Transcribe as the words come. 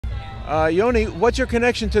Yoni, what's your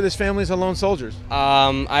connection to this family as a lone soldiers?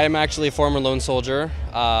 I am actually a former lone soldier.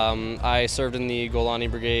 I served in the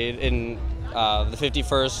Golani Brigade in the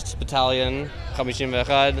 51st Battalion,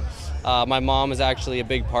 51. My mom is actually a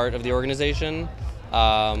big part of the organization,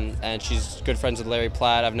 and she's good friends with Larry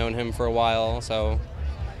Platt. I've known him for a while, so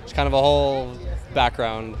it's kind of a whole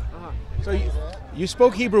background. So you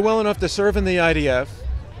spoke Hebrew well enough to serve in the I.D.F.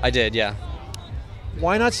 I did, yeah.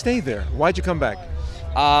 Why not stay there? Why'd you come back?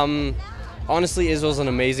 Honestly, Israel's an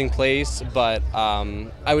amazing place, but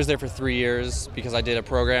I was there for 3 years because I did a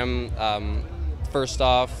program, first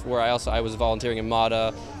off, where I was volunteering in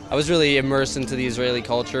Mada. I was really immersed into the Israeli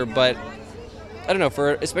culture, but I don't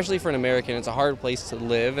know, especially for an American, it's a hard place to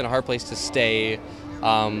live and a hard place to stay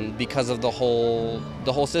because of the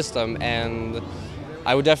whole system. And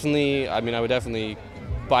I would definitely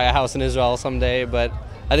buy a house in Israel someday, but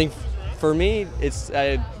I think for me,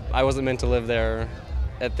 I wasn't meant to live there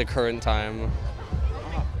at the current time.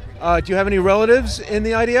 Do you have any relatives in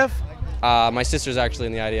the I.D.F.? My sister's actually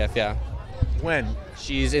in the I.D.F., yeah. When?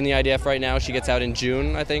 She's in the I.D.F. right now. She gets out in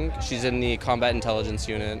June, I think. She's in the Combat Intelligence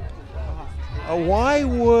Unit. Why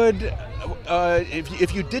would,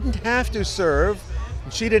 if you didn't have to serve,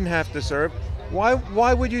 she didn't have to serve,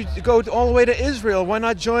 why would you go all the way to Israel? Why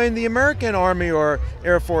not join the American Army or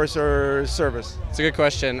Air Force or service? It's a good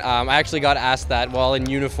question. I actually got asked that while in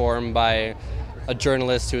uniform by a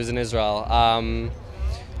journalist who was in Israel.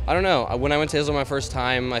 I don't know. When I went to Israel my first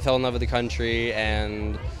time, I fell in love with the country,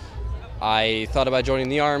 and I thought about joining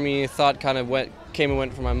the army. Thought kind of came and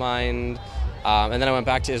went from my mind, and then I went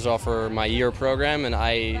back to Israel for my year program, and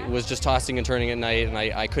I was just tossing and turning at night, and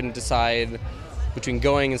I couldn't decide between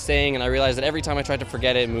going and staying, and I realized that every time I tried to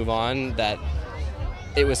forget it and move on, that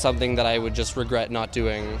it was something that I would just regret not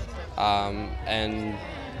doing, and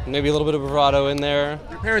maybe a little bit of bravado in there.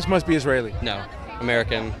 Your parents must be Israeli. No,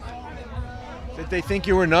 American. Did they think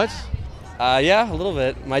you were nuts? Yeah, a little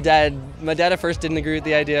bit. My dad at first didn't agree with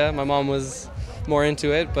the idea. My mom was more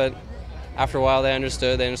into it, but after a while they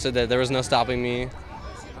understood. They understood that there was no stopping me.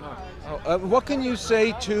 What can you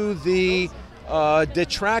say to the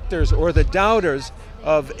detractors or the doubters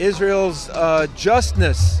of Israel's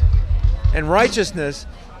justness and righteousness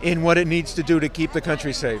in what it needs to do to keep the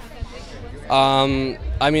country safe?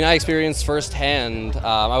 I experienced firsthand.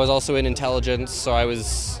 I was also in intelligence, so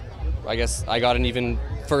I guess I got an even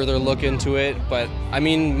further look into it. But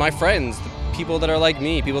my friends, the people that are like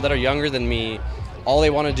me, people that are younger than me, all they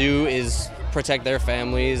want to do is protect their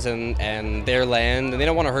families and their land, and they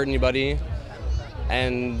don't want to hurt anybody.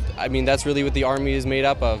 And that's really what the army is made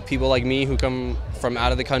up of. People like me who come from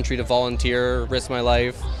out of the country to volunteer, risk my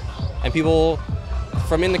life, and people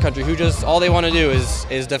from in the country who just, all they want to do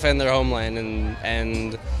is defend their homeland.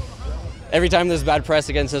 And every time there's bad press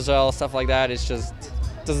against Israel, stuff like that, it just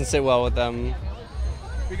doesn't sit well with them.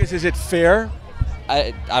 Because is it fair?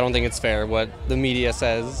 I don't think it's fair what the media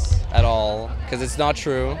says at all, because it's not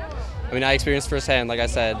true. I experienced firsthand, like I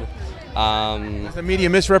said. Does the media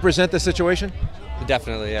misrepresent the situation?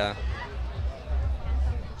 Definitely, yeah.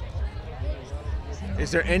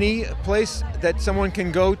 Is there any place that someone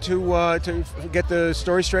can go to get the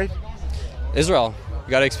story straight? Israel.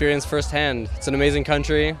 You got to experience firsthand. It's an amazing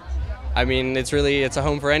country. It's a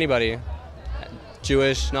home for anybody.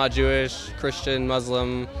 Jewish, not Jewish, Christian,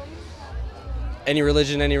 Muslim, any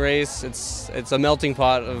religion, any race. It's a melting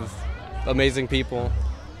pot of amazing people.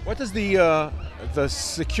 What does the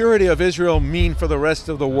security of Israel mean for the rest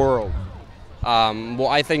of the world? Well,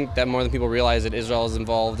 I think that more than people realize that Israel is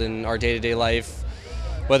involved in our day-to-day life,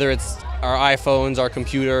 whether it's our iPhones, our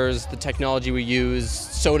computers, the technology we use,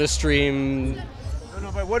 SodaStream.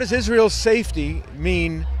 No, but what does Israel's safety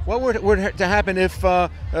mean? What were to happen if the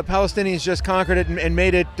Palestinians just conquered it and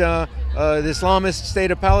made it the Islamist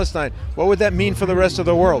state of Palestine? What would that mean for the rest of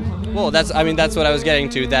the world? Well, that's what I was getting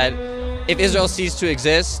to, that if Israel ceased to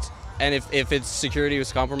exist and if its security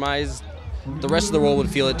was compromised, the rest of the world would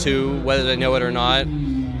feel it too, whether they know it or not.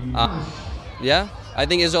 Yeah, I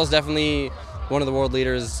think Israel's definitely one of the world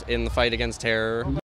leaders in the fight against terror.